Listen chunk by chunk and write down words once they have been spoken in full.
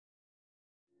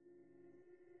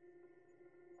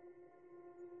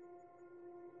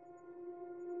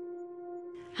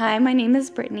Hi, my name is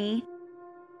Brittany.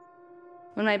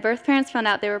 When my birth parents found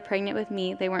out they were pregnant with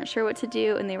me, they weren't sure what to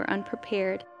do and they were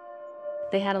unprepared.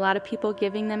 They had a lot of people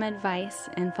giving them advice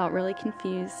and felt really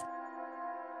confused.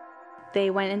 They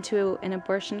went into an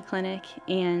abortion clinic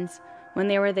and when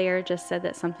they were there just said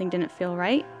that something didn't feel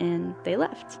right and they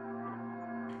left.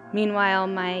 Meanwhile,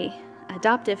 my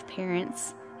adoptive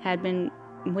parents had been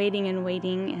waiting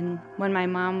and when my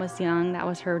mom was young, that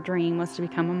was her dream, was to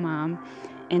become a mom.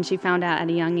 And she found out at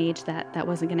a young age that that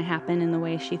wasn't going to happen in the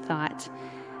way she thought.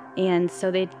 And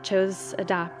so they chose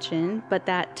adoption, but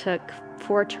that took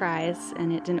 4 tries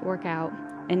and it didn't work out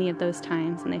any of those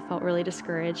times and they felt really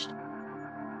discouraged.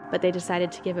 But they decided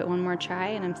to give it one more try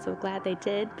and I'm so glad they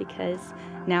did because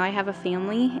now I have a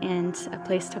family and a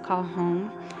place to call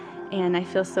home. And I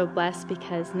feel so blessed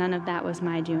because none of that was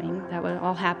my doing. That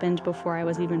all happened before I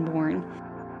was even born.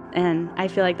 And I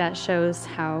feel like that shows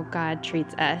how God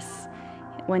treats us.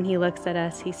 When he looks at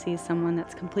us, he sees someone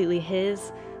that's completely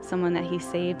his, someone that he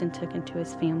saved and took into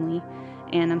his family.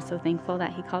 And I'm so thankful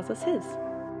that he calls us his.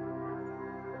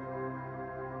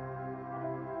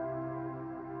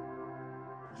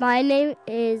 My name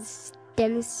is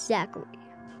Dennis Zachary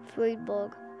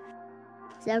Friedberg.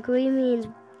 Zachary means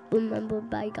remembered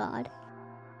by God.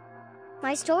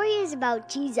 My story is about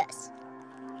Jesus.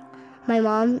 My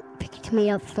mom picked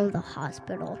me up from the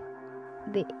hospital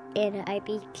and I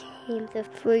became the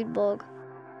Friedberg.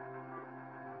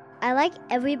 I like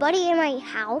everybody in my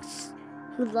house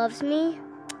who loves me.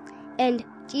 And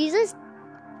Jesus,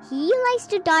 he likes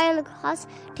to die on the cross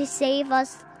to save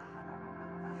us.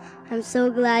 I'm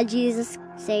so glad Jesus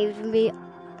saved me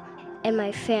and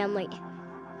my family.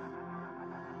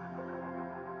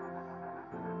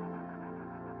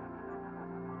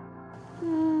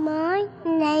 My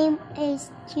name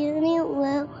is Junior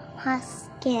Will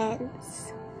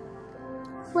Hoskins.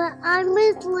 When I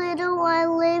was little, I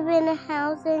lived in a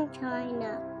house in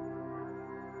China.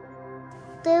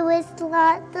 There was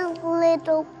lots of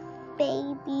little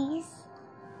babies.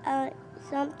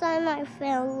 Sometimes I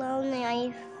felt lonely,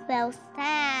 I felt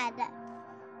sad.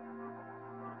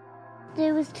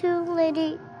 There was 2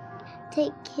 ladies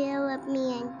take care of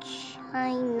me in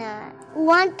China.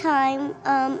 One time,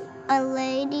 a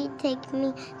lady took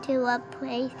me to a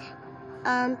place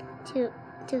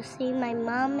to see my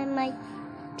mom and my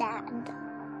dad.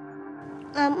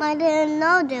 I didn't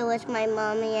know there was my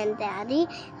mommy and daddy.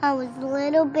 I was a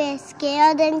little bit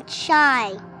scared and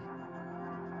shy.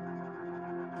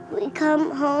 We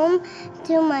come home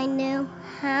to my new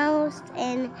house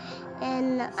and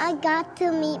I got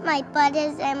to meet my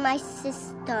brothers and my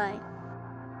sister.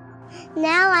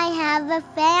 Now I have a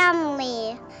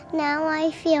family. Now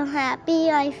I feel happy,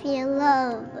 I feel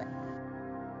love.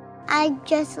 I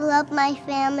just love my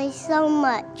family so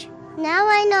much. Now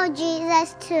I know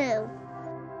Jesus too.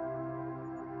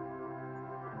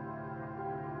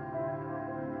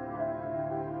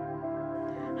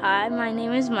 Hi, my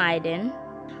name is Maiden.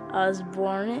 I was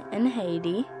born in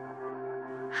Haiti.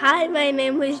 Hi, my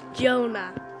name is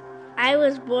Jonah. I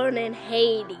was born in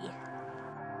Haiti.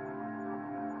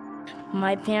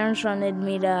 My parents wanted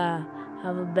me to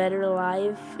have a better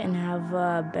life and have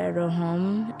a better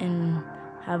home and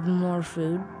have more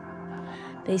food.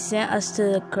 They sent us to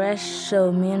the creche,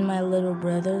 so me and my little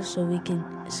brother, so we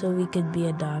could be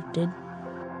adopted.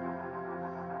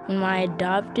 When my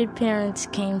adopted parents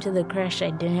came to the creche,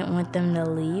 I didn't want them to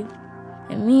leave.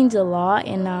 It means a lot,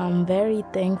 and I'm very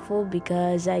thankful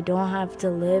because I don't have to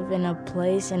live in a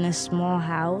place in a small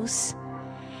house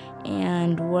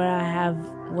and where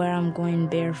I'm going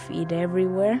bare feet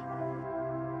everywhere.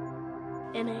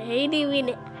 In Haiti, we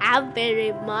didn't have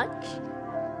very much.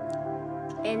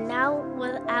 And now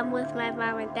when I'm with my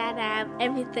mom and dad, I have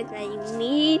everything I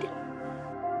need.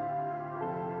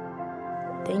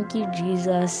 Thank you,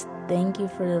 Jesus. Thank you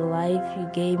for the life you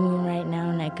gave me right now,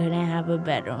 and I couldn't have a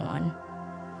better one.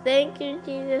 Thank you,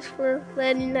 Jesus, for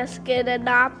letting us get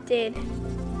adopted.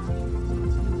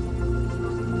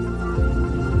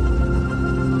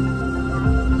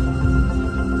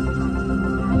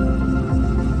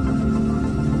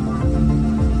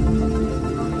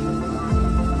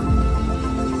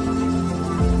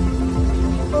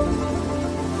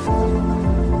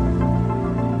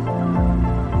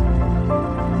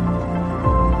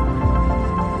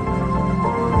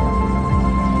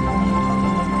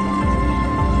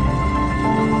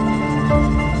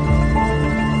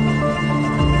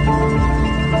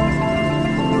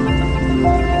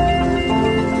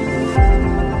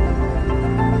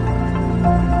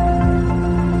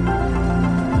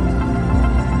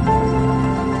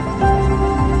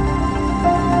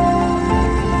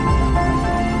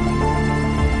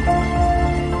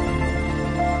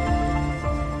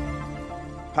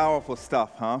 Powerful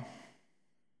stuff, huh?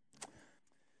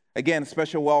 Again,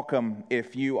 special welcome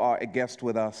if you are a guest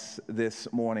with us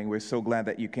this morning. We're so glad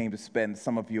that you came to spend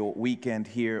some of your weekend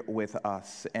here with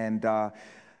us. And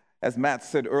as Matt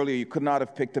said earlier, you could not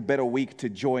have picked a better week to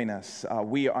join us.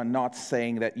 We are not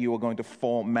saying that you are going to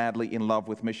fall madly in love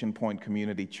with Mission Point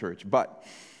Community Church, but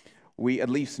we at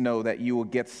least know that you will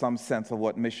get some sense of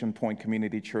what Mission Point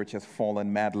Community Church has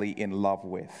fallen madly in love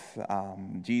with.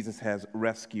 Jesus has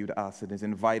rescued us and has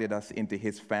invited us into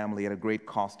his family at a great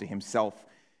cost to himself.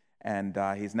 And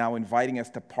he's now inviting us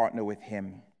to partner with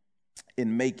him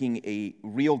in making a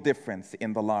real difference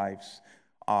in the lives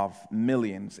of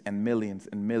millions and millions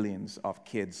and millions of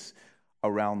kids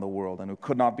around the world. And we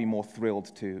could not be more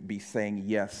thrilled to be saying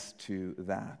yes to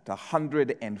that.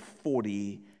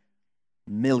 140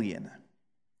 million.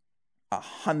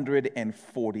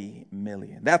 140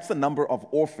 million. That's the number of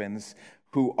orphans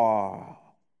who are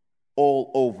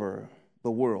all over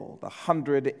the world.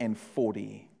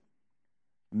 140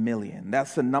 million.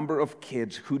 That's the number of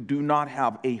kids who do not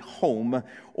have a home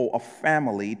or a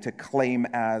family to claim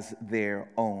as their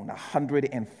own.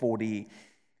 140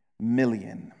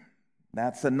 million.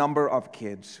 That's the number of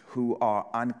kids who are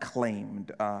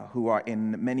unclaimed, who are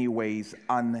in many ways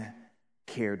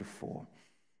uncared for.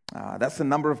 That's the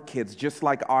number of kids, just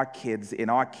like our kids in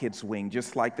our kids' wing,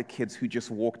 just like the kids who just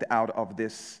walked out of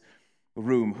this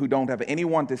room, who don't have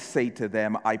anyone to say to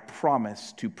them, I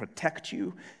promise to protect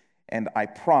you and I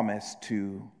promise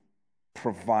to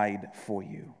provide for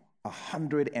you.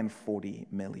 140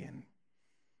 million.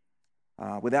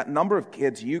 With that number of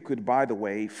kids, you could, by the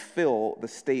way, fill the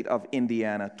state of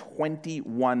Indiana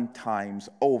 21 times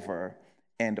over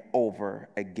and over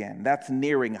again. That's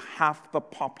nearing half the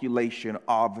population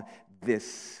of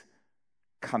this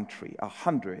country.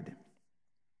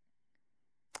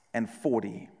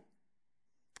 140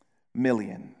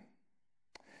 million.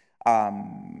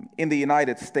 In the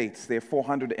United States, there are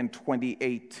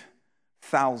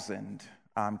 428,000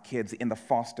 kids in the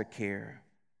foster care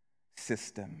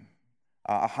system.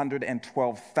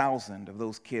 112,000 of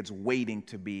those kids waiting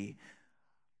to be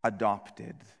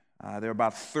adopted. There are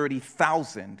about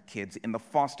 30,000 kids in the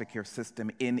foster care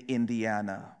system in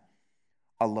Indiana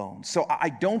alone. So I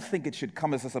don't think it should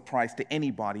come as a surprise to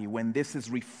anybody when this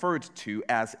is referred to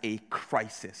as a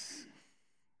crisis,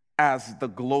 as the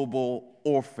global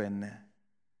orphan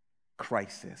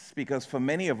crisis. Because for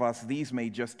many of us, these may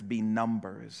just be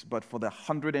numbers, but for the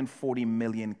 140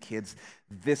 million kids,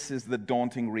 this is the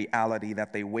daunting reality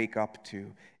that they wake up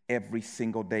to every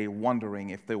single day,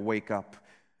 wondering if they wake up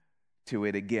to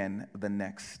it again the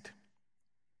next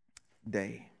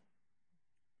day.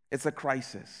 It's a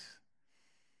crisis.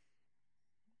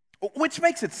 Which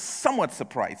makes it somewhat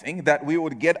surprising that we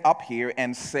would get up here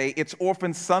and say it's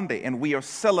Orphan Sunday and we are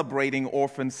celebrating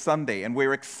Orphan Sunday and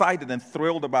we're excited and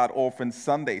thrilled about Orphan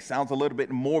Sunday. Sounds a little bit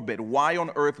morbid. Why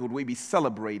on earth would we be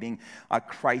celebrating a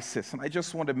crisis? And I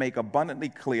just want to make abundantly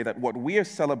clear that what we are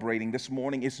celebrating this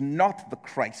morning is not the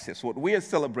crisis. What we are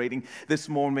celebrating this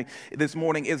morning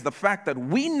is the fact that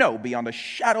we know beyond a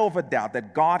shadow of a doubt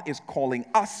that God is calling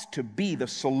us to be the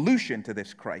solution to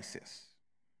this crisis.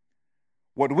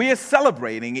 What we are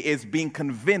celebrating is being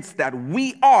convinced that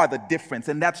we are the difference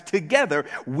and that together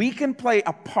we can play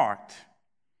a part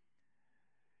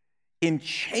in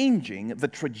changing the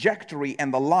trajectory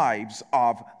and the lives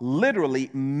of literally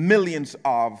millions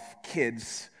of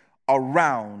kids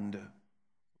around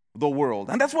the world.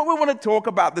 And that's what we want to talk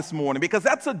about this morning, because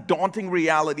that's a daunting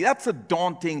reality. That's a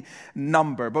daunting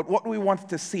number. But what we want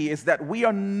to see is that we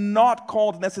are not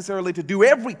called necessarily to do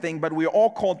everything, but we are all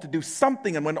called to do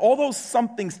something. And when all those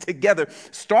somethings together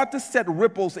start to set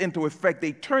ripples into effect,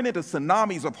 they turn into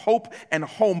tsunamis of hope and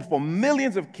home for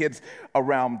millions of kids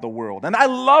around the world. And I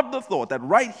love the thought that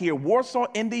right here, Warsaw,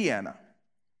 Indiana,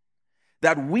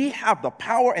 that we have the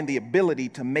power and the ability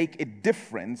to make a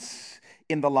difference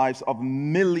in the lives of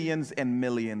millions and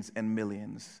millions and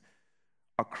millions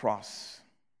across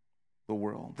the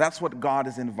world. That's what God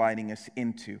is inviting us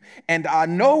into. And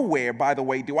nowhere, by the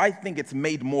way, do I think it's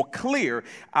made more clear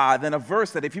than a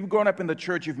verse that if you've grown up in the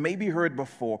church, you've maybe heard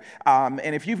before.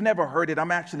 And if you've never heard it,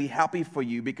 I'm actually happy for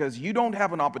you, because you don't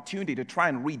have an opportunity to try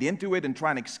and read into it and try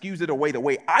and excuse it away the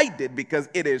way I did, because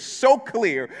it is so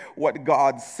clear what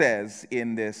God says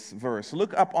in this verse.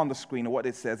 Look up on the screen at what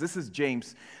it says. This is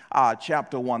James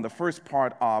chapter 1, the first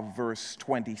part of verse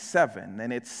 27.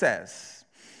 And it says,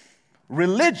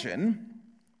 religion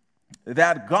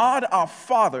that God our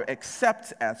Father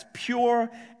accepts as pure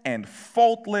and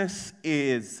faultless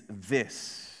is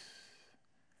this: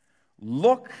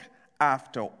 look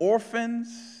after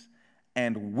orphans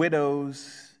and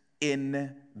widows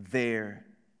in their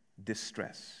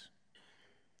distress.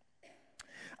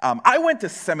 I went to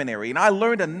seminary and I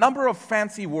learned a number of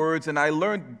fancy words and I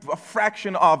learned a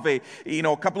fraction of a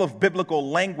couple of biblical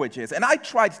languages. And I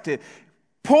tried to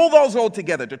pull those all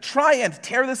together to try and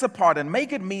tear this apart and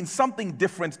make it mean something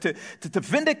different to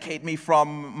vindicate me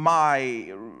from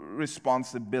my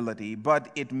responsibility.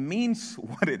 But it means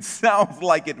what it sounds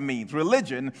like it means.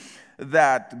 Religion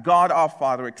that God our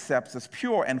Father accepts as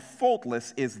pure and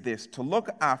faultless is this: to look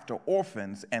after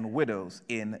orphans and widows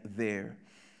in their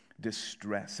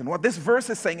distress. And what this verse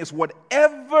is saying is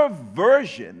whatever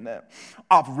version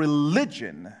of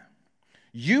religion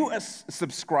you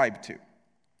subscribe to,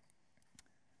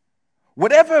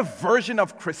 whatever version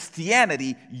of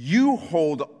Christianity you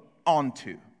hold on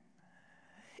to,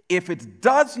 if it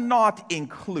does not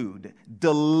include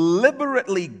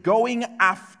deliberately going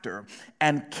after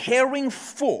and caring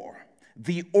for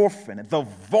the orphan, the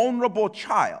vulnerable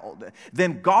child,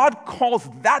 then God calls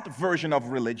that version of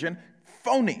religion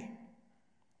phony.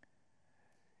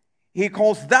 He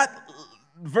calls that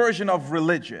version of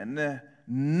religion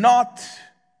not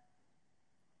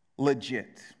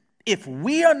legit. If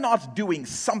we are not doing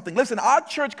something, listen, our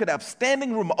church could have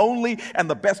standing room only and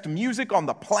the best music on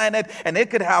the planet, and it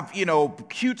could have,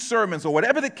 cute sermons or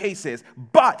whatever the case is.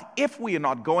 But if we are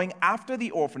not going after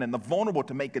the orphan and the vulnerable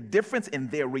to make a difference in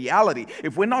their reality,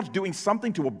 if we're not doing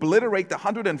something to obliterate the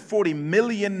 140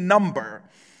 million number,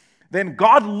 then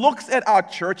God looks at our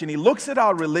church and he looks at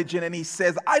our religion and he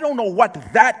says, I don't know what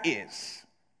that is.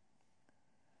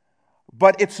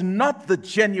 But it's not the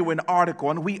genuine article.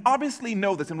 And we obviously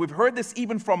know this, and we've heard this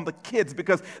even from the kids,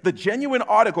 because the genuine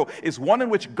article is one in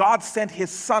which God sent his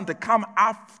son to come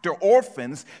after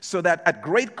orphans so that at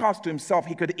great cost to himself,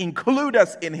 he could include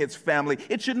us in his family.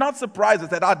 It should not surprise us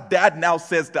that our dad now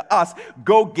says to us,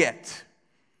 go get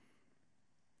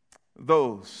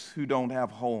those who don't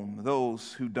have home,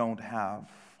 those who don't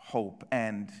have hope,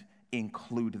 and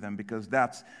include them, because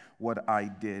that's what I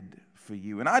did for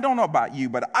you. And I don't know about you,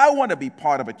 but I want to be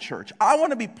part of a church. I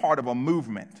want to be part of a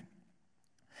movement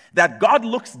that God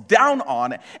looks down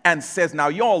on and says, now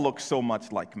y'all look so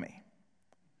much like me.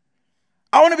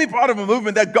 I want to be part of a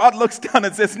movement that God looks down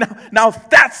and says, now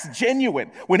that's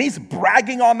genuine. When he's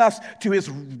bragging on us to his,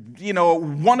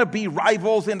 wannabe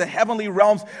rivals in the heavenly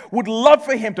realms, would love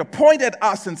for him to point at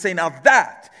us and say, now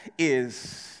that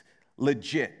is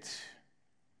legit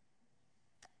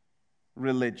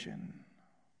religion.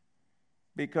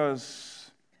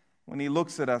 Because when he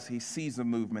looks at us, he sees a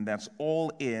movement that's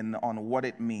all in on what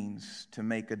it means to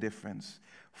make a difference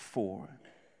for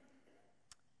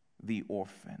the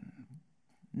orphan.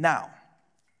 Now,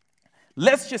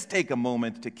 let's just take a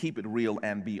moment to keep it real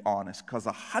and be honest, because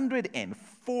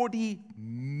 140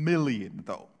 million,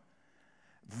 though,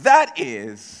 that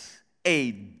is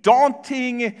a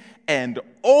daunting and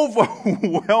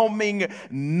overwhelming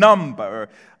number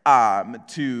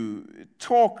to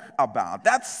talk about.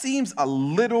 That seems a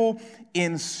little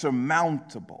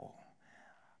insurmountable.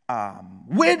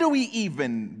 Where do we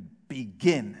even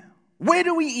begin? Where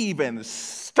do we even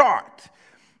start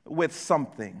with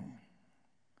something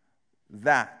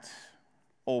that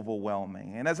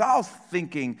overwhelming? And as I was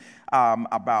thinking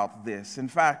about this, in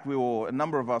fact, a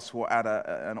number of us were at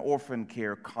an orphan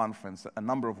care conference a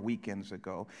number of weekends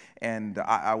ago, and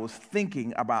I was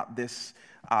thinking about this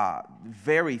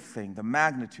very thing, the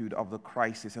magnitude of the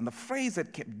crisis, and the phrase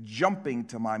that kept jumping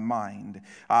to my mind,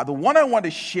 the one I want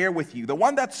to share with you, the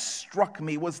one that struck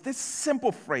me, was this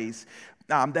simple phrase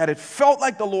that it felt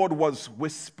like the Lord was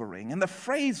whispering. And the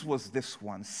phrase was this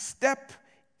one: step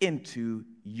into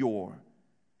your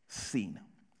scene.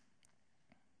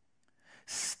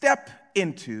 Step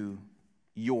into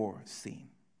your scene.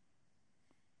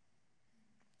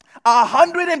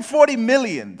 140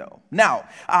 million, though. Now,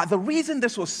 the reason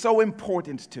this was so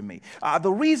important to me,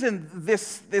 the reason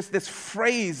this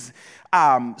phrase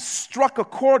struck a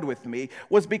chord with me,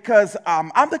 was because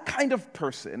I'm the kind of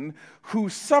person who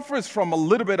suffers from a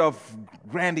little bit of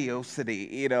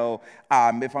grandiosity, if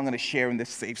I'm going to share in this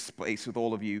safe space with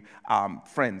all of you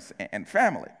friends and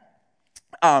family.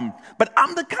 But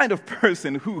I'm the kind of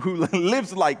person who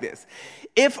lives like this.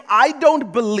 If I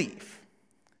don't believe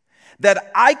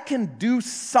that I can do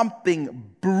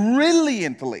something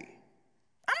brilliantly,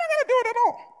 I'm not going to do it at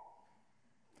all.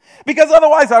 Because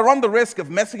otherwise I run the risk of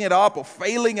messing it up or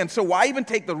failing, and so why even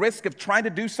take the risk of trying to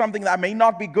do something that I may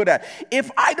not be good at? If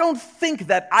I don't think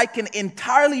that I can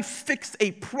entirely fix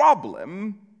a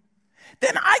problem,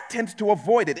 then I tend to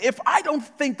avoid it. If I don't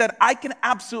think that I can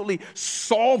absolutely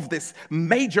solve this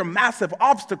major, massive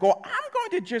obstacle, I'm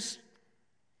going to just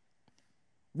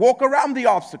walk around the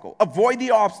obstacle, avoid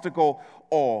the obstacle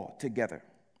altogether.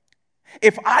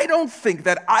 if I don't think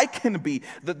that I can be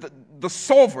the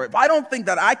solver, if I don't think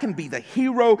that I can be the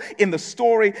hero in the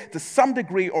story to some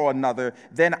degree or another,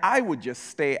 then I would just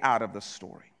stay out of the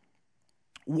story.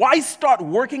 Why start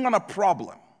working on a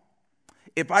problem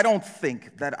if I don't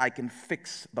think that I can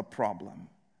fix the problem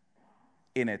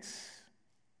in its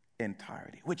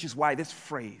entirety? Which is why this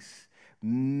phrase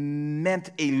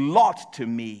meant a lot to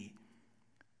me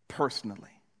personally.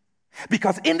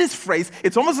 Because in this phrase,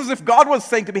 it's almost as if God was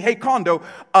saying to me, hey, Kondo,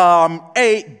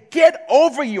 get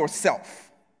over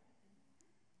yourself.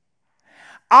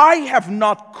 I have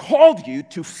not called you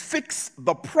to fix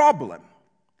the problem.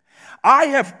 I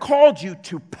have called you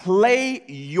to play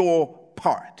your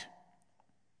part.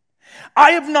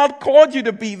 I have not called you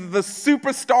to be the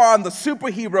superstar and the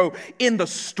superhero in the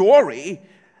story.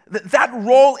 That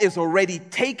role is already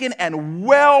taken and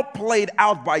well played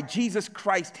out by Jesus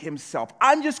Christ himself.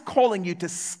 I'm just calling you to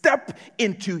step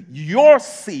into your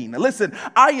scene. Listen,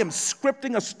 I am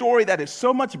scripting a story that is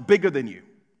so much bigger than you.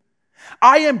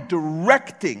 I am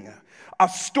directing a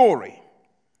story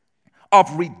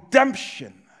of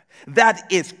redemption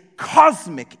that is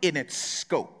cosmic in its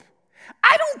scope.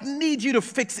 I don't need you to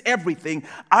fix everything.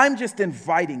 I'm just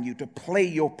inviting you to play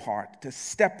your part, to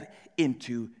step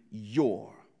into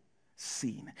your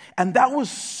scene. And that was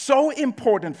so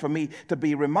important for me to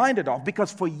be reminded of,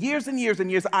 because for years and years and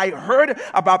years I heard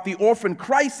about the orphan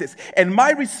crisis, and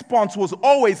my response was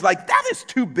always like, that is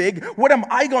too big. What am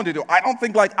I going to do? I don't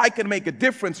think like I can make a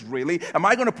difference, really. Am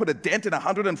I going to put a dent in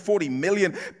 140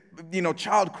 million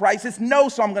child crisis? No,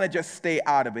 so I'm going to just stay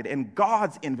out of it. And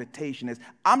God's invitation is,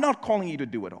 I'm not calling you to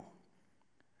do it all.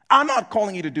 I'm not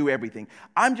calling you to do everything.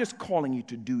 I'm just calling you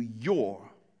to do your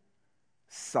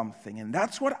something. And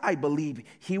that's what I believe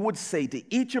he would say to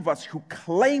each of us who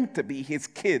claim to be his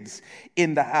kids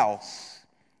in the house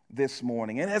this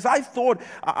morning. And as I thought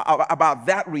about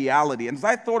that reality, and as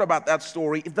I thought about that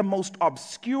story, the most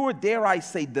obscure, dare I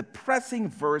say, depressing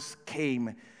verse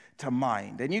came to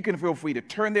mind. And you can feel free to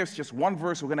turn there. It's just one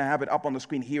verse. We're going to have it up on the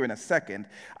screen here in a second.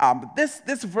 But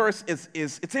this verse is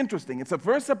it's interesting. It's a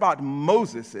verse about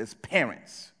Moses'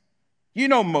 parents. You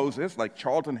know Moses, like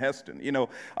Charlton Heston,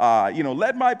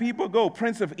 let my people go,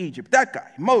 Prince of Egypt, that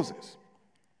guy, Moses.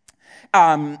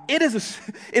 It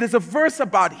is a verse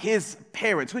about his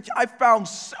parents, which I found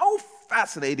so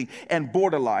fascinating and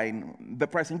borderline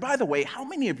depressing. By the way, how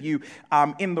many of you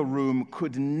in the room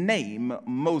could name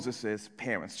Moses'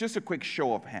 parents? Just a quick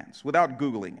show of hands, without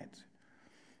Googling it.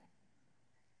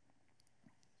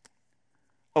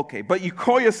 Okay, but you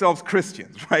call yourselves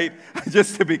Christians, right?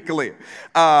 Just to be clear.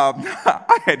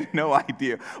 I had no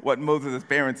idea what Moses'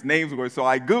 parents' names were, so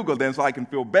I Googled them so I can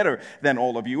feel better than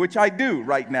all of you, which I do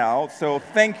right now. So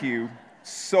thank you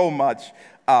so much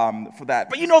for that.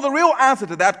 But the real answer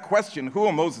to that question, who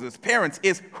are Moses' parents,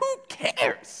 is who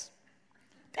cares?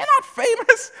 They're not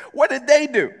famous. What did they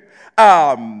do?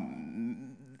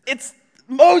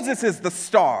 Moses is the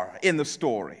star in the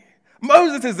story.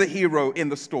 Moses is the hero in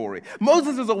the story.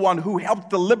 Moses is the one who helped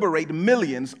to liberate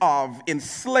millions of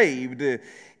enslaved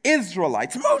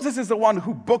Israelites. Moses is the one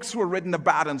who books were written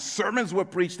about and sermons were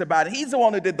preached about. He's the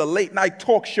one who did the late night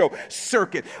talk show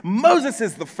circuit. Moses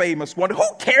is the famous one.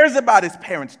 Who cares about his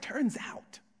parents? Turns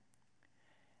out,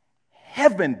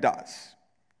 heaven does.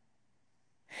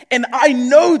 And I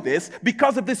know this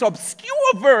because of this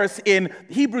obscure verse in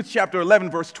Hebrews chapter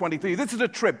 11, verse 23. This is a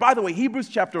trip. By the way, Hebrews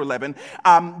chapter 11,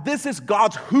 this is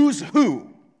God's who's who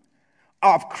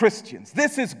of Christians.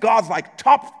 This is God's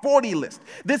top 40 list.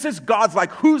 This is God's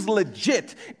who's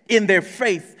legit in their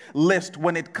faith list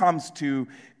when it comes to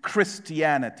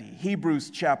Christianity.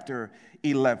 Hebrews chapter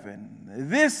 11.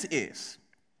 This is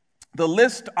the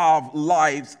list of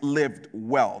lives lived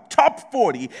well. Top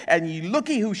 40, and you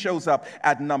looky who shows up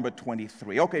at number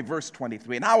 23. Okay, verse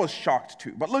 23, and I was shocked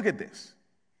too, but look at this.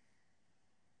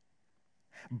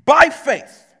 By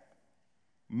faith,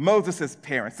 Moses'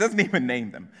 parents, doesn't even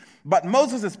name them, but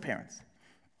Moses' parents,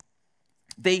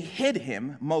 they hid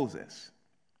him, Moses,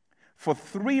 for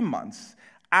 3 months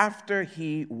after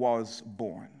he was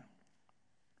born,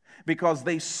 because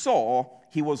they saw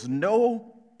he was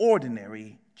no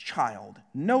ordinary child.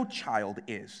 No child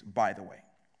is, by the way.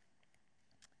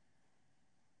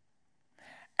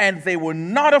 And they were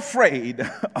not afraid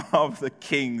of the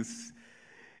king's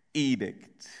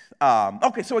edict.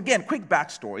 Okay, so again, quick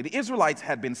backstory. The Israelites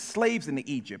had been slaves in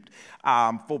Egypt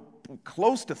for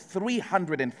close to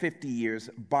 350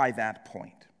 years by that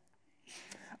point.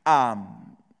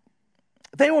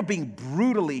 They were being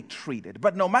brutally treated,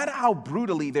 but no matter how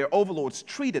brutally their overlords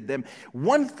treated them,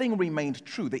 one thing remained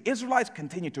true. The Israelites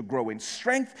continued to grow in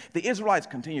strength. The Israelites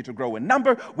continued to grow in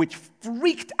number, which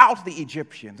freaked out the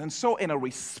Egyptians. And so in a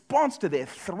response to their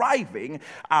thriving,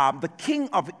 the king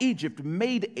of Egypt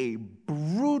made a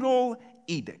brutal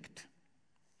edict.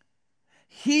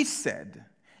 He said,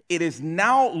 "It is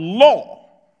now law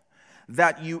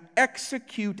that you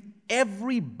execute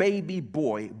every baby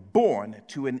boy born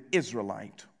to an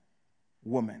Israelite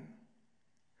woman,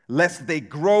 lest they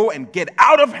grow and get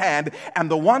out of hand,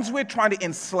 and the ones we're trying to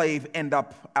enslave end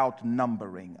up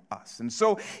outnumbering us." And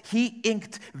so he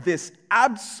inked this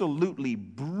absolutely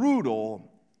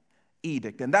brutal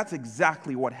edict, and that's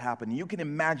exactly what happened. You can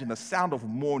imagine the sound of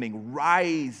mourning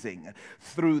rising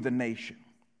through the nation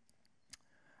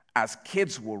as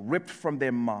kids were ripped from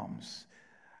their moms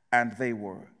and they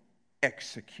were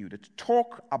executed.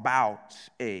 Talk about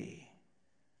a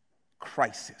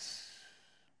crisis.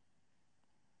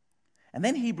 And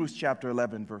then Hebrews chapter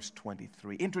 11, verse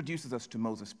 23 introduces us to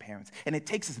Moses' parents, and it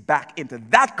takes us back into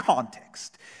that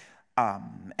context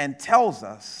and tells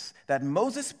us that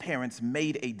Moses' parents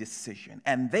made a decision,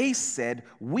 and they said,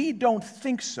 "We don't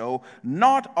think so,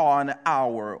 not on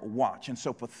our watch." And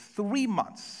so for 3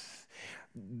 months,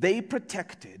 they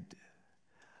protected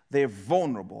their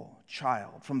vulnerable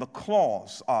child from the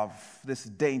claws of this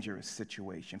dangerous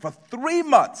situation. For 3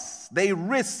 months, they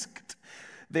risked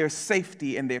their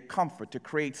safety and their comfort to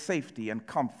create safety and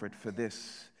comfort for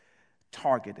this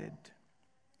targeted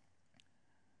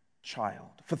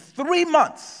child. For 3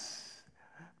 months,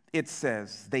 it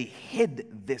says, they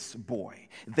hid this boy.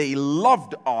 They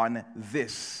loved on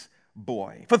this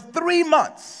boy. For 3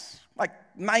 months, like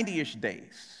 90-ish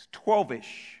days,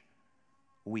 12-ish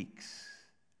weeks.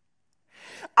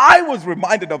 I was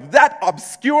reminded of that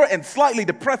obscure and slightly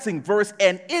depressing verse,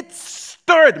 and it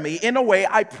stirred me in a way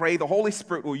I pray the Holy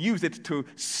Spirit will use it to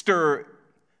stir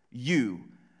you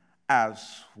as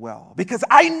well. Because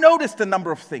I noticed a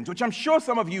number of things, which I'm sure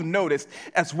some of you noticed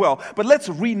as well, but let's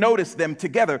re-notice them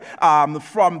together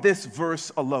from this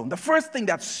verse alone. The first thing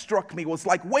that struck me was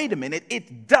like, wait a minute,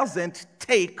 it doesn't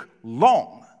take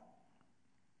long.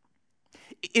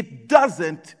 It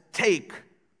doesn't take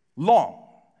long.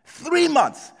 3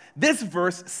 months. This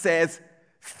verse says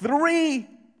 3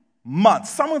 months.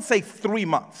 Someone say 3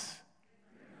 months.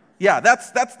 Yeah,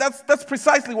 that's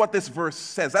precisely what this verse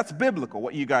says. That's biblical,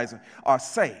 what you guys are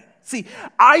saying. See,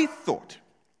 I thought,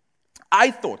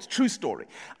 true story,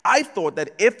 I thought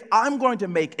that if I'm going to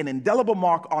make an indelible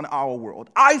mark on our world,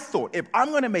 I thought if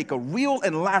I'm going to make a real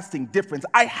and lasting difference,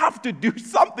 I have to do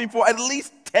something for at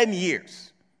least 10 years.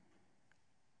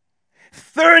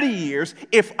 30 years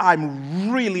if I'm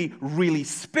really, really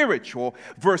spiritual.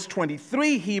 Verse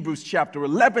 23, Hebrews chapter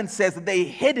 11 says that they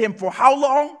hid him for how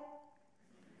long?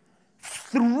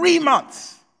 3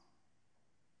 months.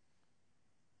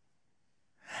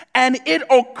 And it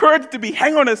occurred to me,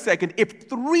 hang on a second, if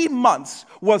 3 months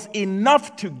was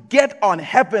enough to get on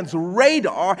heaven's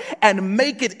radar and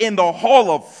make it in the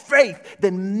hall of faith,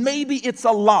 then maybe it's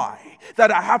a lie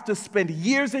that I have to spend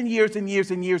years and years and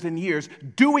years and years and years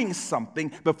doing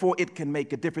something before it can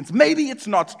make a difference. Maybe it's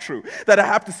not true that I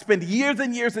have to spend years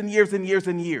and years and years and years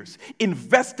and years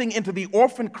investing into the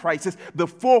orphan crisis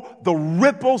before the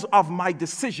ripples of my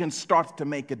decisions start to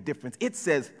make a difference. It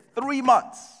says 3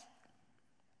 months.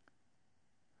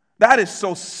 That is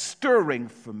so stirring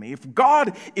for me. If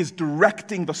God is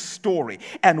directing the story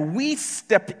and we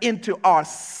step into our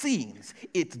scenes,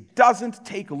 it doesn't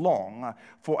take long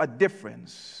for a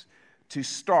difference to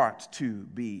start to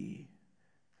be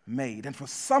made. And for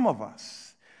some of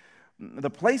us, the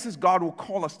places God will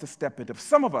call us to step into, for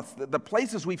some of us, the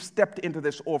places we've stepped into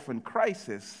this orphan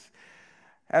crisis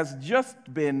has just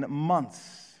been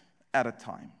months at a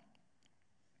time.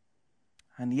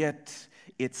 And yet,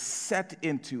 it's set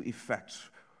into effect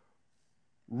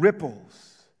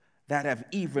ripples that have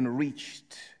even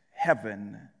reached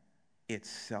heaven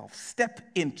itself. Step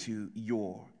into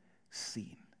your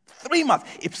scene. 3 months.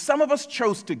 If some of us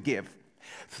chose to give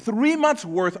 3 months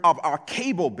worth of our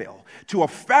cable bill to a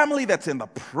family that's in the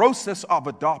process of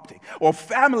adopting, or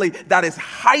family that is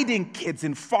hiding kids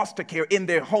in foster care in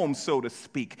their home, so to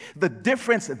speak, the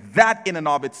difference that in and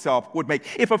of itself would make.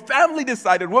 If a family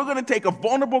decided we're going to take a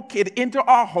vulnerable kid into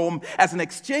our home as an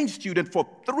exchange student for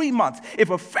 3 months,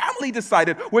 if a family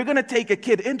decided we're going to take a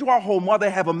kid into our home while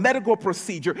they have a medical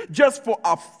procedure just for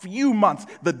a few months,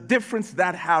 the difference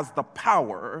that has the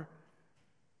power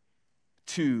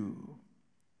to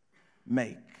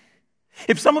make.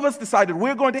 If some of us decided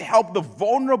we're going to help the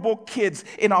vulnerable kids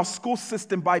in our school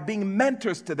system by being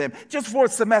mentors to them just for a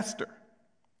semester,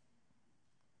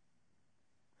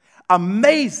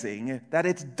 amazing that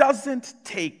it doesn't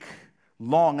take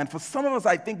long. And for some of us,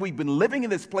 I think we've been living in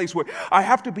this place where I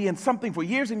have to be in something for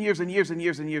years and years and years and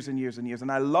years and years and years and years.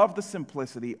 And I love the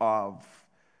simplicity of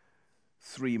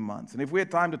 3 months. And if we had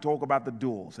time to talk about the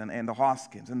Duels and the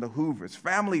Hoskins and the Hoovers,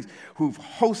 families who've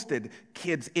hosted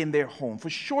kids in their home for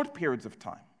short periods of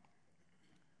time,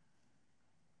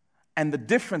 and the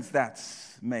difference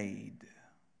that's made,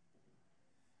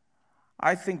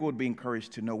 I think we'll be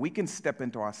encouraged to know we can step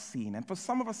into our scene. And for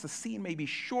some of us, the scene may be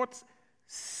short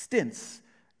stints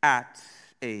at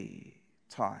a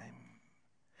time.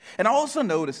 And I also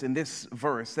notice in this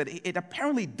verse that it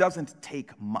apparently doesn't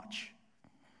take much.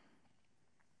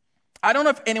 I don't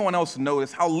know if anyone else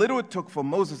noticed how little it took for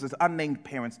Moses' unnamed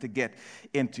parents to get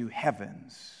into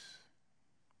heaven's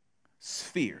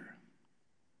sphere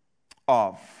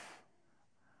of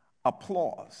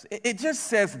applause. It just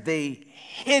says they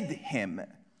hid him.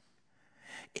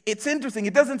 It's interesting.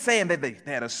 It doesn't say that they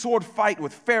had a sword fight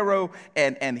with Pharaoh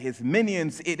and his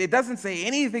minions. It doesn't say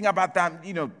anything about them,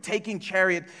 taking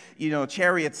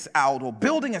chariots out or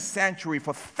building a sanctuary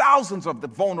for thousands of the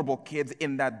vulnerable kids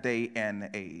in that day and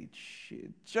age.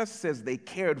 It just says they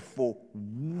cared for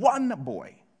one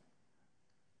boy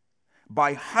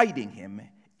by hiding him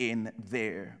in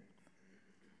their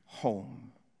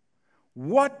home.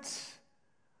 What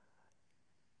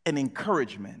an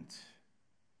encouragement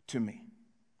to me.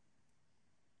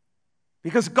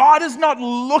 Because God is not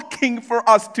looking for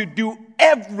us to do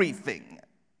everything.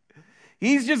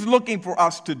 He's just looking for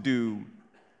us to do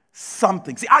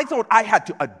something. See, I thought I had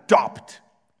to adopt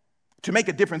to make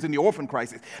a difference in the orphan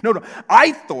crisis. No,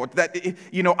 I thought that,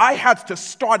 I had to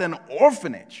start an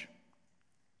orphanage.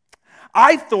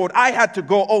 I thought I had to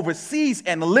go overseas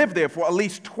and live there for at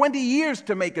least 20 years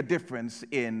to make a difference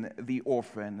in the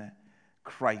orphan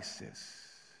crisis.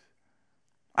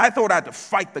 I thought I had to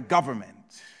fight the government.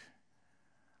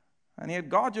 And yet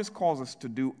God just calls us to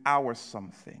do our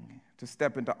something, to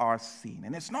step into our scene.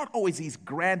 And it's not always these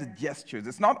grand gestures.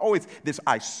 It's not always this,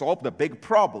 I solved the big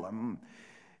problem.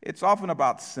 It's often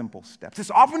about simple steps. It's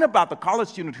often about the college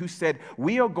student who said,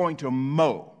 we are going to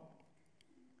mow.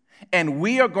 And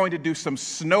we are going to do some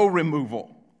snow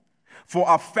removal for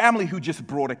a family who just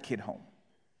brought a kid home.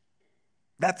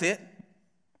 That's it.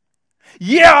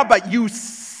 Yeah, but you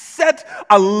set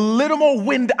a little more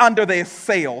wind under their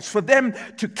sails for them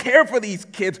to care for these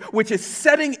kids, which is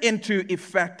setting into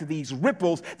effect these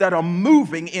ripples that are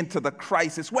moving into the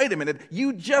crisis. Wait a minute,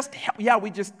 we just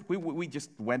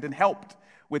went and helped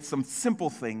with some simple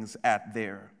things at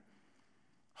their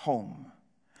home.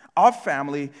 Our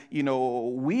family,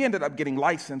 we ended up getting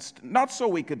licensed, not so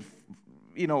we could,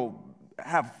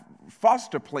 have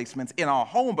foster placements in our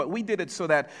home, but we did it so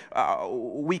that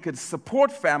we could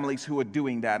support families who are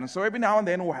doing that. And so every now and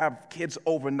then we'll have kids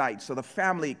overnight so the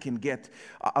family can get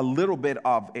a little bit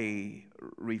of a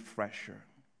refresher.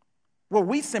 Well,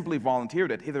 we simply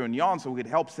volunteered at Hither and Yon so we could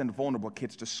help send vulnerable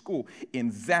kids to school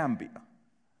in Zambia.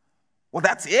 Well,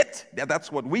 that's it.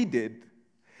 That's what we did.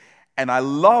 And I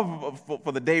love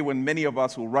for the day when many of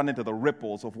us will run into the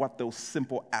ripples of what those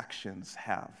simple actions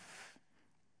have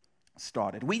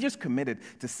started. We just committed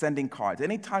to sending cards.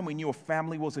 Anytime we knew a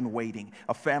family was in waiting,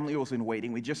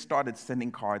 we just started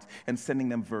sending cards and sending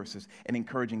them verses and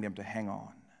encouraging them to hang on.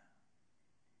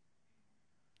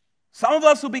 Some of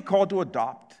us will be called to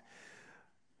adopt.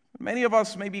 Many of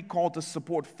us may be called to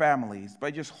support families by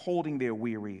just holding their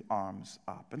weary arms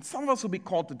up. And some of us will be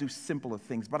called to do simpler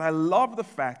things. But I love the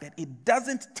fact that it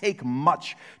doesn't take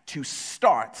much to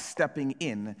start stepping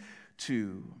in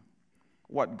to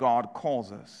what God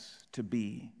calls us to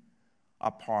be a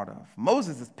part of.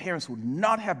 Moses' parents would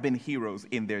not have been heroes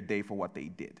in their day for what they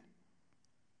did.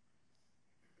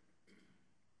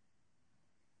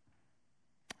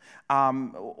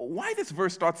 Why this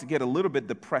verse starts to get a little bit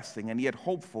depressing and yet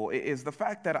hopeful is the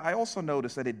fact that I also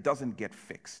notice that it doesn't get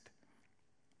fixed.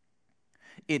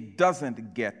 It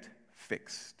doesn't get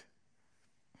fixed.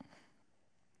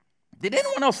 Did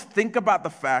anyone else think about the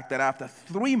fact that after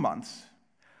 3 months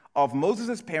of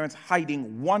Moses' parents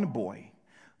hiding one boy,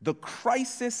 the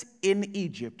crisis in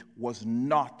Egypt was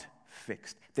not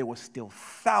fixed? There were still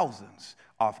thousands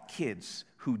of kids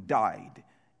who died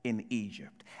in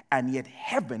Egypt. And yet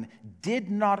heaven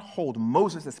did not hold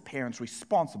Moses' parents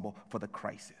responsible for the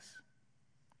crisis.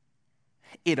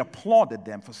 It applauded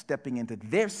them for stepping into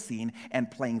their scene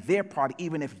and playing their part,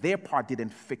 even if their part didn't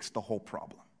fix the whole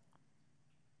problem.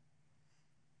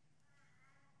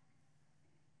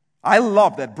 I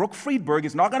love that Brooke Friedberg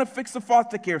is not going to fix the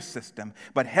foster care system,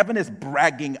 but heaven is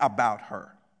bragging about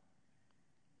her.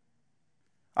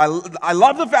 I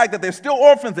love the fact that there's still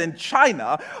orphans in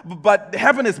China, but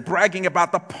heaven is bragging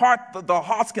about the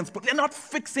Hoskins, but they're not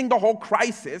fixing the whole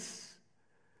crisis.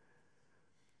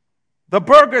 The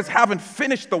Burgers haven't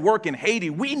finished the work in Haiti.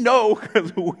 We know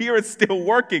because we are still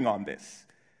working on this.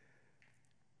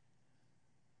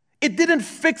 It didn't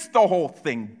fix the whole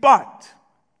thing, but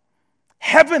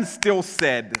heaven still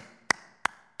said,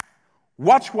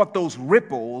 watch what those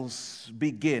ripples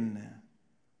begin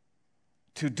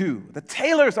to do. The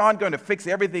tailors aren't going to fix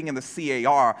everything in the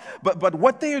CAR, but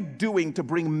what they're doing to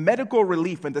bring medical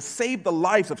relief and to save the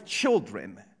lives of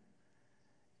children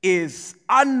is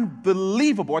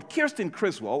unbelievable. What Kirsten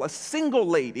Criswell, a single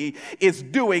lady, is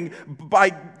doing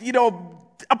by,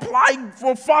 applying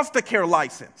for a foster care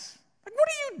license. Like, what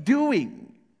are you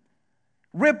doing?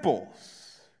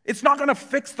 Ripples. It's not going to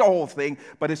fix the whole thing,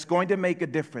 but it's going to make a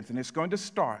difference, and it's going to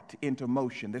start into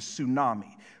motion, this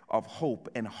tsunami of hope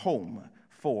and home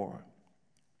for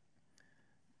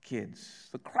kids.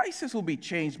 The crisis will be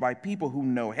changed by people who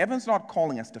know heaven's not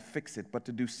calling us to fix it, but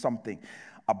to do something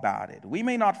about it. We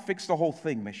may not fix the whole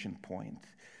thing, Mission Point,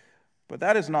 but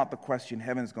that is not the question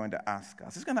heaven's going to ask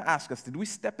us. It's going to ask us, did we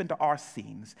step into our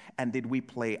scenes and did we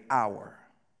play our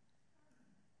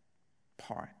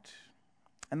part?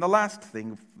 And the last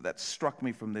thing that struck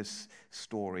me from this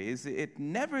story is it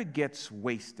never gets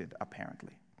wasted,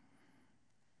 apparently.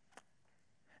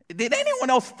 Did anyone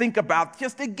else think about,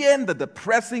 just again, the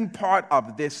depressing part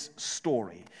of this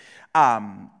story?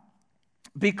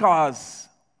 Because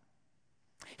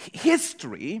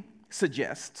history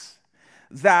suggests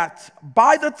that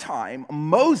by the time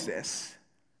Moses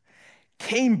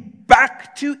came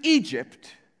back to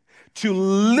Egypt to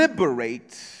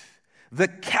liberate the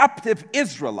captive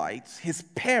Israelites, his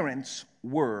parents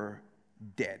were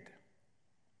dead.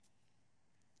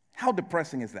 How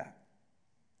depressing is that?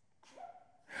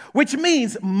 Which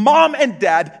means mom and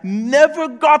dad never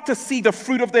got to see the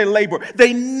fruit of their labor.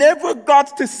 They never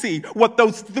got to see what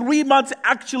those 3 months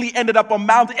actually ended up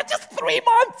amounting. It's just 3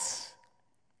 months.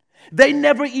 They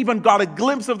never even got a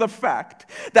glimpse of the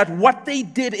fact that what they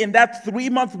did in that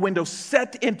 3-month window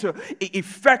set into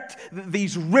effect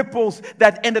these ripples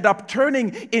that ended up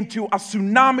turning into a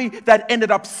tsunami that ended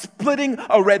up splitting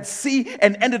a Red Sea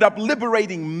and ended up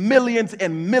liberating millions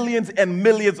and millions and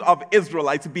millions of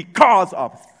Israelites because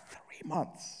of 3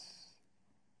 months.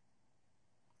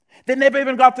 They never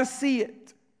even got to see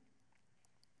it.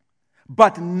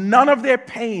 But none of their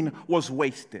pain was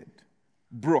wasted.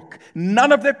 Brooke,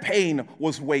 none of their pain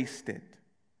was wasted.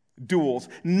 Duels,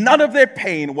 none of their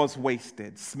pain was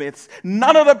wasted. Smiths,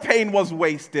 none of the pain was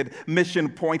wasted. Mission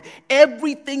Point,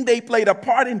 everything they played a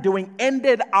part in doing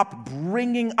ended up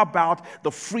bringing about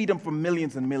the freedom for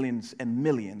millions and millions and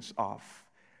millions of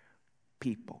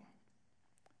people.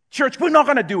 Church, we're not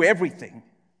going to do everything.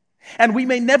 And we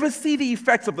may never see the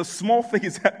effects of the small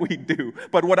things that we do.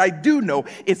 But what I do know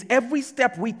is every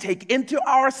step we take into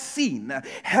our scene,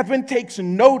 heaven takes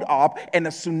note of, and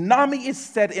a tsunami is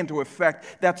set into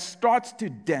effect that starts to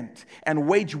dent and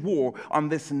wage war on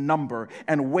this number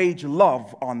and wage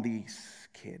love on these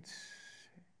kids.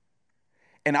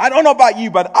 And I don't know about you,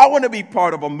 but I want to be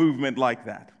part of a movement like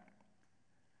that.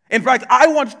 In fact, I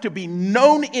want to be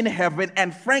known in heaven,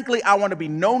 and frankly, I want to be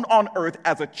known on earth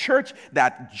as a church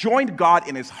that joined God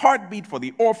in his heartbeat for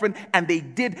the orphan, and they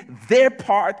did their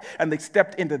part, and they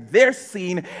stepped into their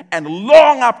scene, and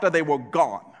long after they were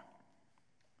gone,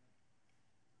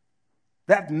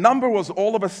 that number was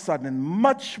all of a sudden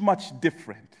much, much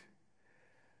different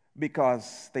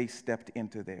because they stepped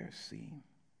into their scene.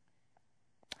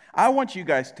 I want you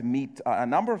guys to meet a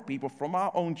number of people from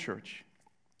our own church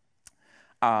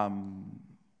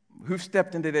who've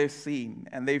stepped into their scene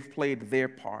and they've played their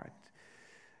part.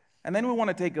 And then we want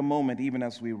to take a moment, even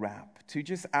as we wrap, to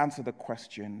just answer the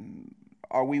question,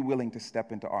 are we willing to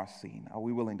step into our scene? Are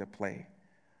we willing to play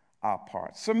our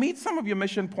part? So meet some of your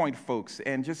Mission Point folks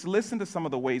and just listen to some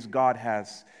of the ways God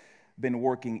has been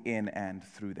working in and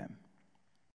through them.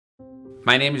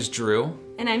 My name is Drew.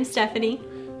 And I'm Stephanie.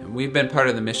 We've been part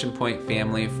of the Mission Point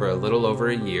family for a little over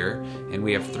a year, and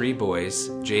we have 3 boys,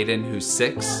 Jaden, who's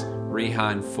 6,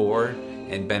 Rehan, 4,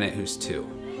 and Bennett, who's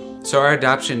 2. So our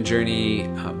adoption journey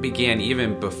began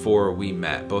even before we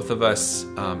met. Both of us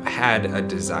had a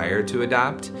desire to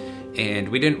adopt, and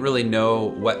we didn't really know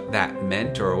what that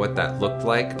meant or what that looked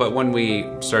like. But when we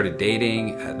started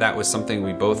dating, that was something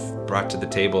we both brought to the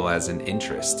table as an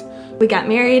interest. We got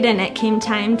married, and it came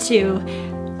time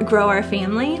to grow our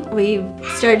family. We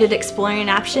started exploring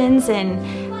options, and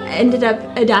ended up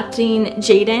adopting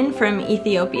Jaden from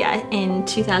Ethiopia in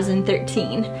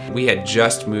 2013. We had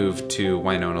just moved to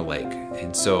Winona Lake,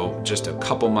 and so just a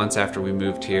couple months after we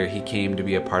moved here, he came to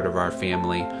be a part of our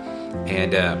family,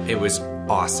 and it was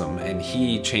awesome, and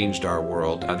he changed our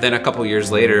world. Then a couple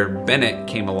years later, Bennett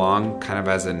came along kind of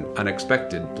as an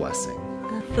unexpected blessing.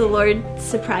 The Lord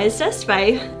surprised us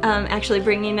by actually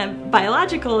bringing a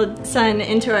biological son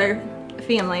into our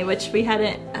family, which we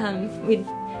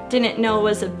didn't know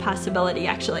was a possibility,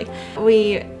 actually.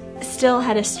 We still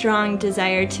had a strong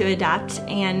desire to adopt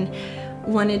and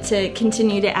wanted to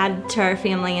continue to add to our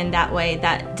family in that way.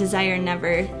 That desire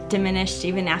never diminished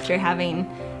even after having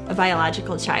a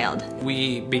biological child.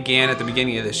 We began at the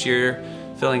beginning of this year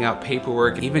filling out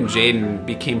paperwork. Even Jaden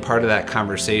became part of that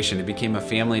conversation. It became a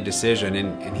family decision,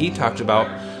 and he talked about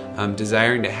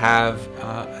desiring to have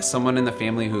someone in the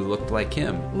family who looked like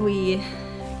him. We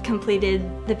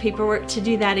completed the paperwork to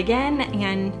do that again,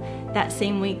 and that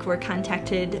same week we're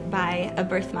contacted by a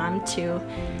birth mom to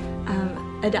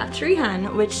adopt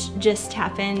Rehan, which just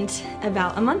happened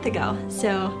about a month ago.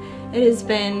 So it has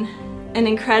been an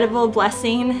incredible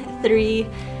blessing. 3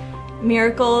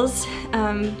 miracles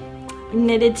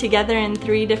knitted together in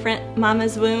 3 different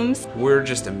mama's wombs. We're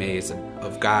just amazed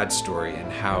of God's story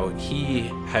and how He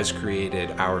has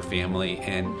created our family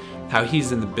and how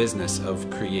He's in the business of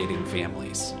creating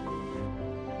families.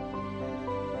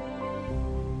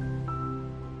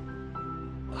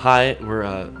 Hi,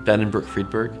 we're Ben and Brooke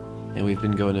Friedberg, and we've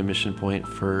been going to Mission Point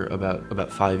for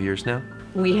about 5 years now.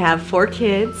 We have 4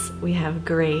 kids. We have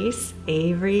Grace,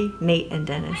 Avery, Nate, and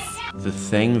Dennis. The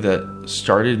thing that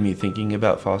started me thinking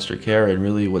about foster care and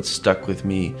really what stuck with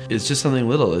me is just something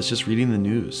little. It's just reading the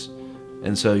news.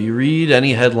 And so you read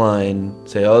any headline,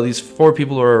 say, oh, these 4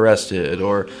 people are arrested,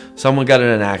 or someone got in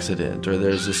an accident, or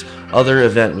there's this other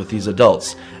event with these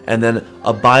adults. And then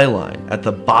a byline at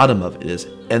the bottom of it is,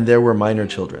 and there were minor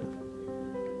children.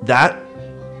 That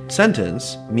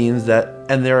sentence means that,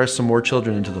 and there are some more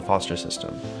children into the foster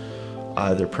system,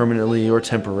 either permanently or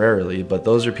temporarily, but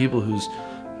those are people whose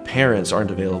parents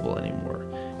aren't available anymore.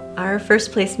 Our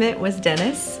first placement was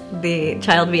Dennis, the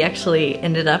child we actually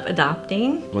ended up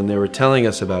adopting. When they were telling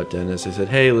us about Dennis, they said,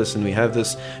 hey, listen, we have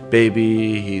this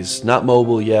baby, he's not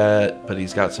mobile yet, but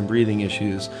he's got some breathing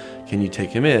issues, can you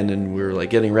take him in? And we were like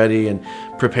getting ready and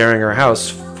preparing our house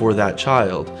for that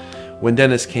child. When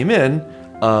Dennis came in,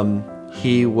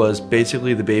 he was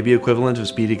basically the baby equivalent of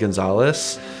Speedy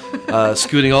Gonzalez,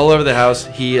 scooting all over the house.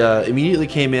 He immediately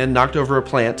came in, knocked over a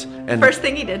plant, and first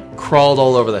thing he did, crawled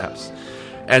all over the house.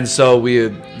 And so we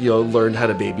had, learned how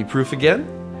to baby-proof again.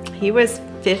 He was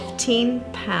 15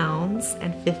 pounds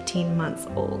and 15 months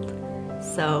old.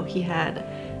 So he had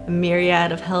a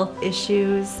myriad of health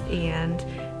issues, and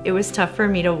it was tough for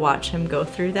me to watch him go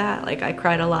through that. Like, I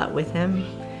cried a lot with him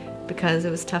because it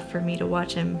was tough for me to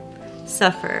watch him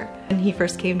suffer. When he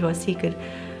first came to us, he could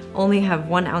only have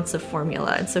 1 ounce of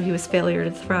formula, and so he was failure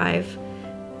to thrive.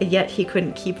 Yet he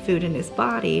couldn't keep food in his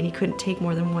body, and he couldn't take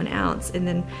more than 1 ounce. And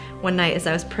then one night as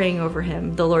I was praying over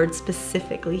him, the Lord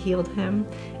specifically healed him.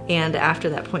 And after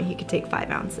that point, he could take 5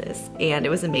 ounces. And it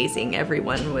was amazing.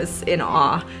 Everyone was in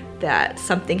awe that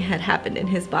something had happened in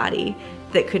his body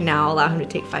that could now allow him to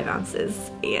take 5 ounces.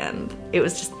 And it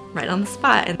was just right on the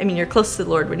spot. And I mean, you're close to the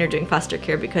Lord when you're doing foster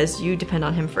care because you depend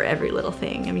on Him for every little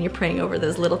thing. I mean, you're praying over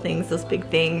those little things, those big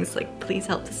things, like, please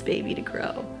help this baby to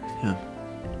grow. Yeah.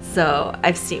 So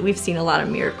we've seen a lot of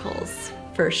miracles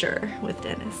for sure with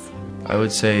Dennis. I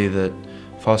would say that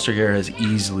foster care has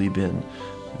easily been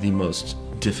the most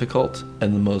difficult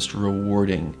and the most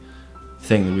rewarding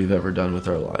thing that we've ever done with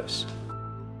our lives.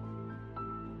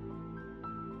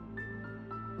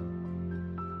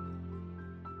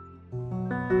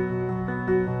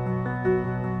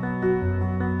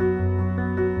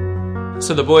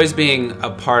 So the boys being a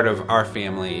part of our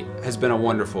family has been a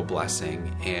wonderful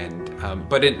blessing, and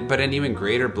but an even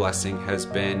greater blessing has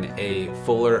been a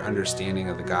fuller understanding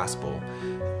of the gospel.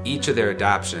 Each of their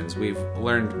adoptions, we've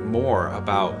learned more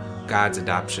about God's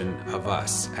adoption of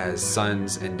us as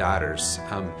sons and daughters,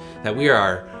 that we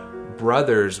are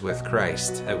brothers with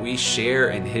Christ, that we share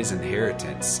in His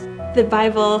inheritance. The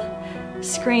Bible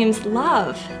screams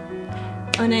love.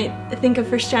 When I think of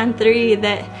 1 John 3,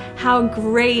 that how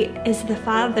great is the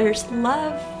Father's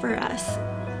love for us,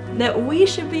 that we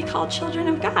should be called children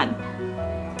of God.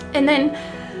 And then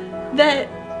that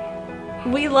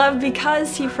we love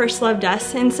because He first loved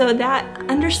us. And so that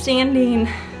understanding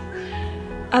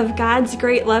of God's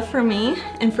great love for me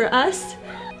and for us,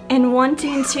 and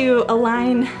wanting to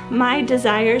align my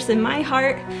desires and my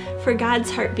heart for God's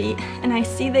heartbeat. And I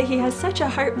see that He has such a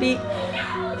heartbeat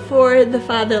for the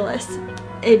fatherless.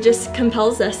 it just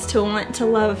compels us to want to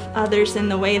love others in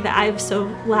the way that I've so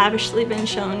lavishly been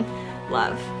shown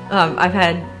love. I've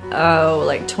had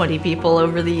like 20 people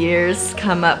over the years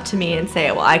come up to me and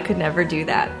say, well, I could never do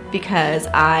that because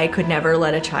I could never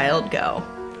let a child go.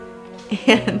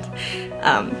 And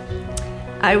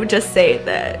I would just say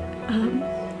that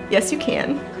yes, you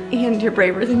can, and you're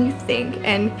braver than you think,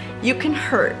 and you can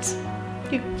hurt.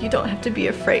 You don't have to be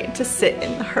afraid to sit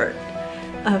in the hurt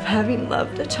of having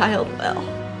loved a child well.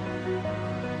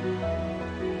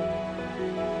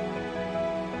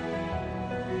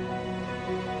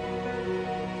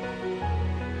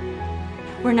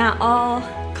 We're not all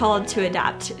called to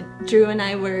adopt. Drew and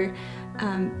I were,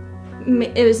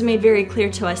 it was made very clear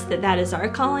to us that that is our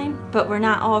calling, but we're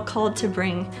not all called to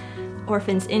bring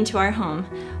orphans into our home.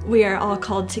 We are all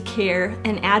called to care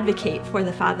and advocate for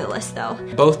the fatherless, though.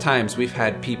 Both times we've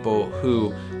had people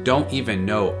who don't even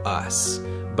know us,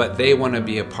 but they want to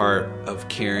be a part of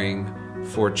caring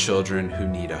for children who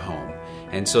need a home.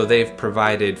 And so they've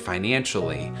provided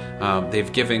financially,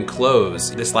 they've given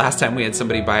clothes. This last time we had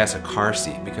somebody buy us a car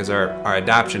seat because our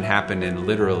adoption happened in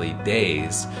literally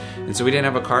days. And so we didn't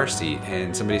have a car seat.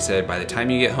 And somebody said, by the time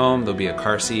you get home, there'll be a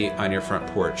car seat on your front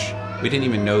porch. We didn't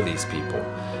even know these people,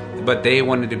 but they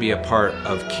wanted to be a part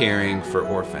of caring for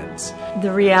orphans.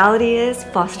 The reality is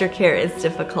foster care is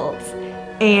difficult.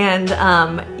 And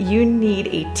you need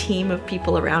a team of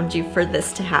people around you for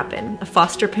this to happen. A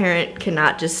foster parent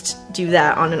cannot just do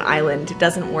that on an island. It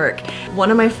doesn't work. One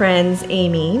of my friends,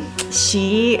 Amy,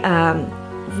 she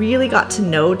really got to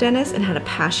know Dennis and had a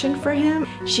passion for him.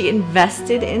 She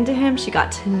invested into him. She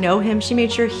got to know him. She made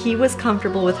sure he was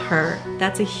comfortable with her.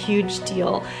 That's a huge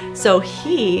deal. So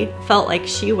he felt like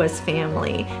she was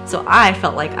family. So I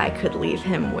felt like I could leave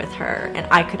him with her and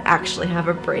I could actually have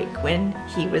a break when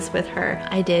he was with her.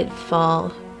 I did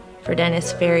fall for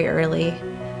Dennis very early,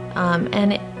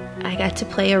 and I got to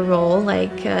play a role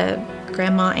like a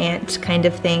grandma aunt kind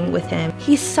of thing with him.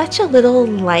 He's such a little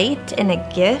light and a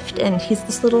gift, and he's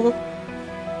this little,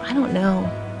 I don't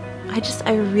know,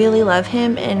 I really love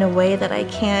him in a way that I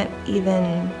can't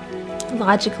even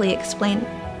logically explain.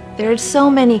 There are so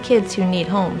many kids who need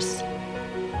homes,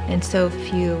 and so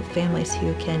few families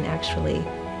who can actually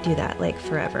do that, like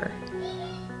forever.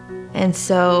 And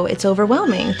so it's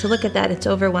overwhelming to look at that. It's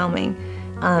overwhelming.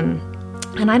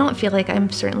 And I don't feel like I'm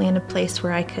certainly in a place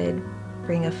where I could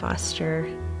bring a foster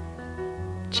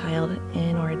child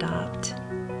in or adopt.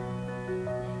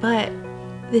 But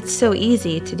it's so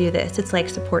easy to do this. It's like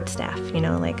support staff, you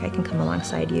know, like I can come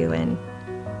alongside you and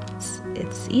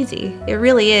it's easy. It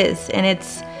really is. And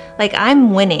it's like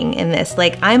I'm winning in this.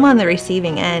 Like I'm on the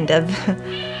receiving end of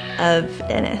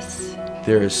Dennis.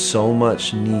 There is so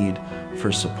much need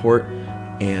for support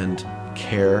and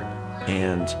care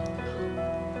and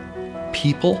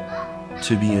people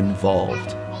to be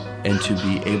involved and to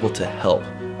be able to help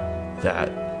that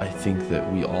I think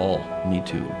that we all need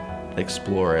to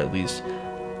explore at least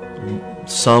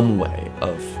some way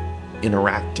of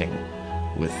interacting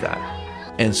with that.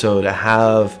 And so to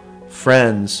have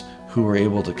friends who are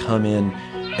able to come in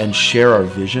and share our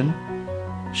vision,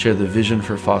 share the vision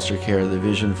for foster care, the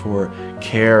vision for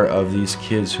care of these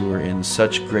kids who are in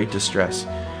such great distress,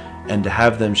 and to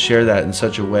have them share that in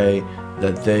such a way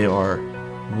that they are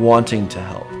wanting to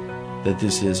help, that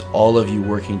this is all of you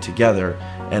working together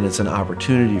and it's an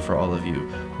opportunity for all of you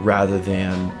rather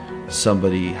than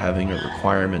somebody having a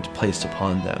requirement placed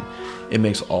upon them. It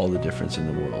makes all the difference in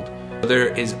the world. There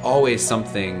is always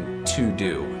something to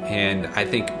do, and I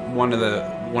think one of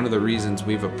the reasons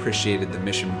we've appreciated the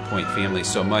Mission Point family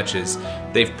so much is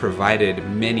they've provided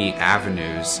many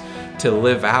avenues to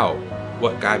live out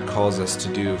what God calls us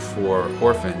to do for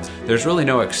orphans. There's really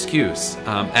no excuse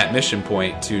at Mission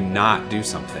Point to not do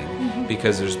something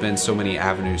because there's been so many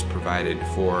avenues provided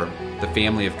for the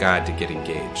family of God to get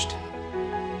engaged.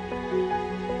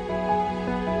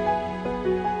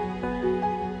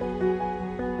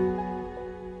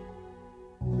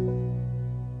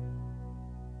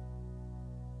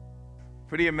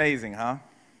 Pretty amazing, huh?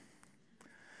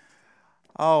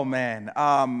 Oh, man.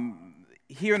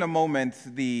 Here in a moment,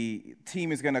 the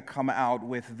team is going to come out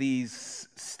with these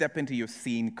step into your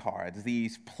scene cards,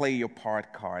 these play your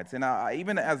part cards. And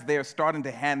even as they're starting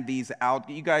to hand these out,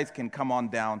 you guys can come on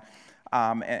down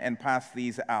and pass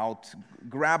these out.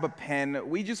 Grab a pen.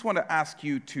 We just want to ask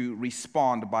you to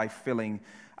respond by filling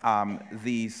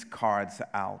these cards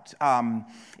out.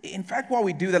 In fact, while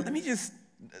we do that,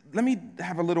 let me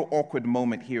have a little awkward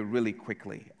moment here really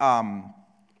quickly.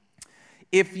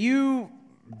 If you've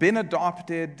been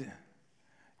adopted,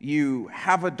 you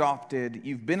have adopted,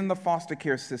 you've been in the foster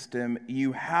care system,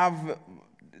 you have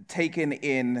taken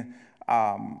in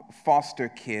foster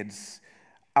kids,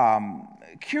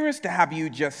 curious to have you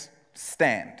just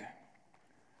stand,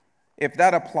 if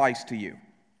that applies to you.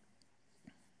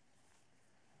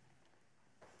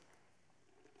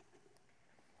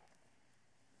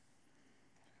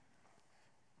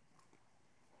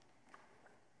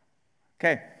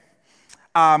 Okay.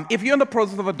 If you're in the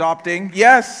process of adopting,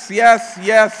 yes.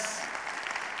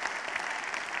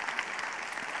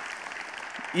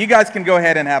 You guys can go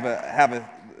ahead and have a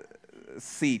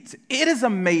seat. It is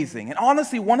amazing. And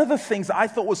honestly, one of the things I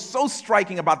thought was so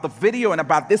striking about the video and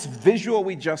about this visual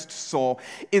we just saw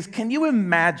is, can you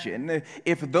imagine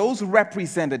if those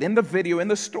represented in the video, in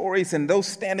the stories, and those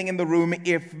standing in the room,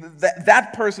 if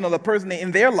that person or the person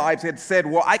in their lives had said,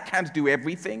 well, I can't do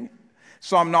everything,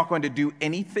 so I'm not going to do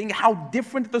anything, how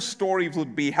different the stories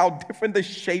would be, how different the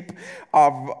shape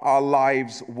of our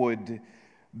lives would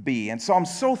be. And so I'm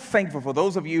so thankful for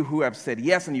those of you who have said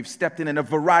yes, and you've stepped in a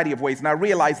variety of ways. And I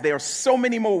realize there are so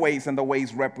many more ways than the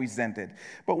ways represented,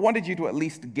 but wanted you to at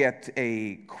least get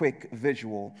a quick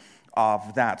visual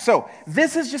of that. So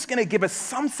this is just going to give us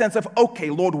some sense of, okay,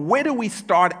 Lord, where do we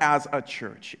start as a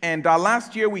church? And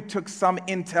last year we took some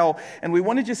intel, and we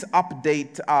want to just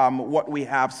update what we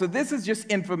have. So this is just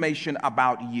information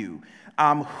about you.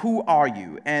 Who are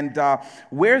you? And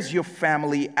where's your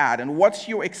family at? And what's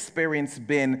your experience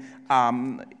been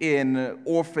in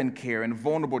orphan care and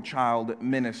vulnerable child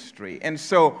ministry? And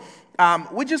so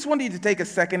we just want you to take a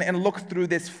second and look through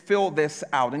this, fill this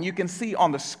out. And you can see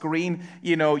on the screen,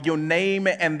 your name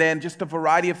and then just a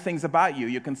variety of things about you.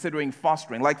 You're considering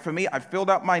fostering. Like for me, I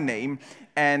filled out my name,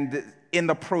 and in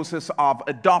the process of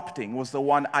adopting was the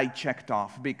one I checked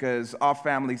off, because our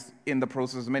family's in the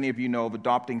process, many of you know, of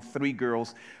adopting 3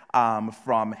 girls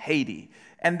from Haiti.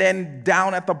 And then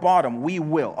down at the bottom, we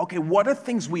will. Okay, what are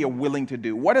things we are willing to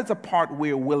do? What is a part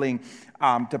we are willing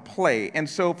to play? And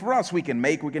so for us, we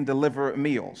can deliver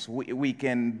meals. We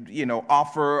can,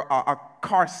 offer a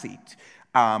car seat.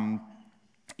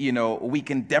 We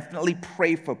can definitely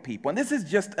pray for people. And this is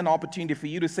just an opportunity for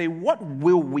you to say, what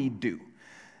will we do?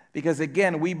 Because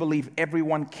again, we believe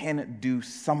everyone can do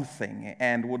something,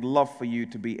 and would love for you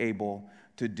to be able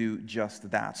to do just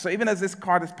that. So even as this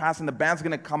card is passing, the band's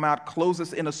going to come out, close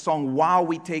us in a song while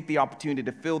we take the opportunity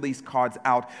to fill these cards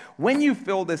out. When you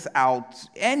fill this out,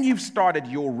 and you've started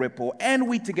your ripple, and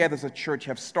we together as a church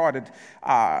have started,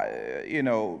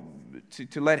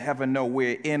 to let heaven know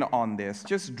we're in on this,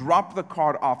 just drop the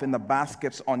card off in the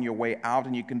baskets on your way out,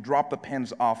 and you can drop the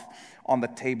pens off on the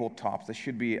tabletops. There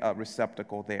should be a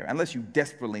receptacle there. Unless you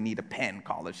desperately need a pen,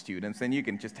 college students, then you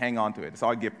can just hang on to it. It's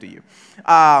our gift to you.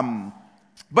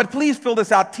 But please fill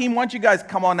this out. Team, why don't you guys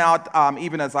come on out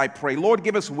even as I pray. Lord,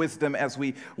 give us wisdom as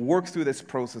we work through this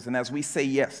process, and as we say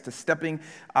yes to stepping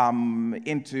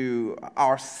into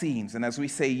our scenes, and as we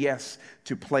say yes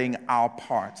to playing our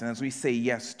parts, and as we say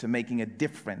yes to making a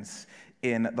difference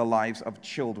in the lives of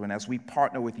children, as we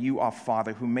partner with you, our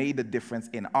Father, who made a difference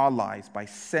in our lives by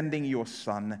sending your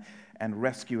Son and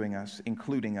rescuing us,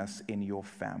 including us in your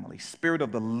family. Spirit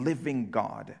of the living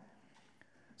God,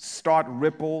 start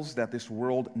ripples that this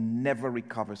world never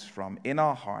recovers from in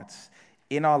our hearts,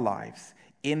 in our lives,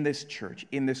 in this church,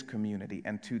 in this community,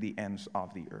 and to the ends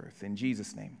of the earth. In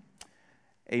Jesus' name,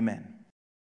 amen.